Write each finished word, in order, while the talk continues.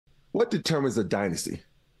What determines a dynasty?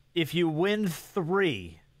 If you win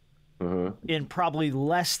 3 in probably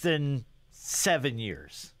less than 7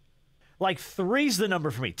 years. Like 3's the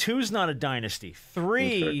number for me. 2's not a dynasty.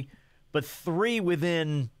 3, but 3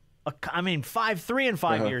 within, 3 in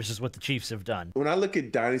 5 years is what the Chiefs have done. When I look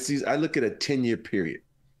at dynasties, I look at a 10-year period.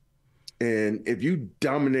 And if you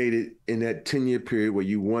dominated in that 10-year period where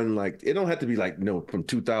you won, it don't have to be from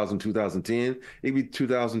 2000, 2010. It could be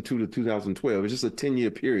 2002 to 2012. It's just a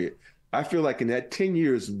 10-year period. I feel like in that 10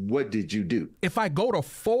 years, what did you do? If I go to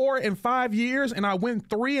 4 in 5 years and I win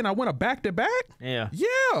 3 and I win a back-to-back? Yeah.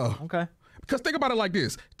 Yeah. Okay. Because think about it like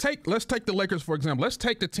this. Let's take the Lakers, for example. Let's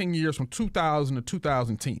take the 10 years from 2000 to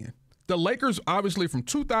 2010. The Lakers, obviously, from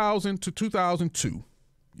 2000 to 2002,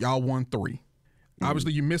 y'all won 3.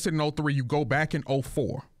 Obviously, you miss it in 03. You go back in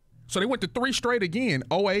 04. So they went to 3 straight again,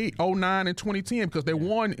 08, 09, and 2010 because they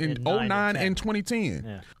won in 09 and 2010.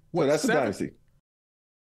 Yeah. Well, that's a dynasty.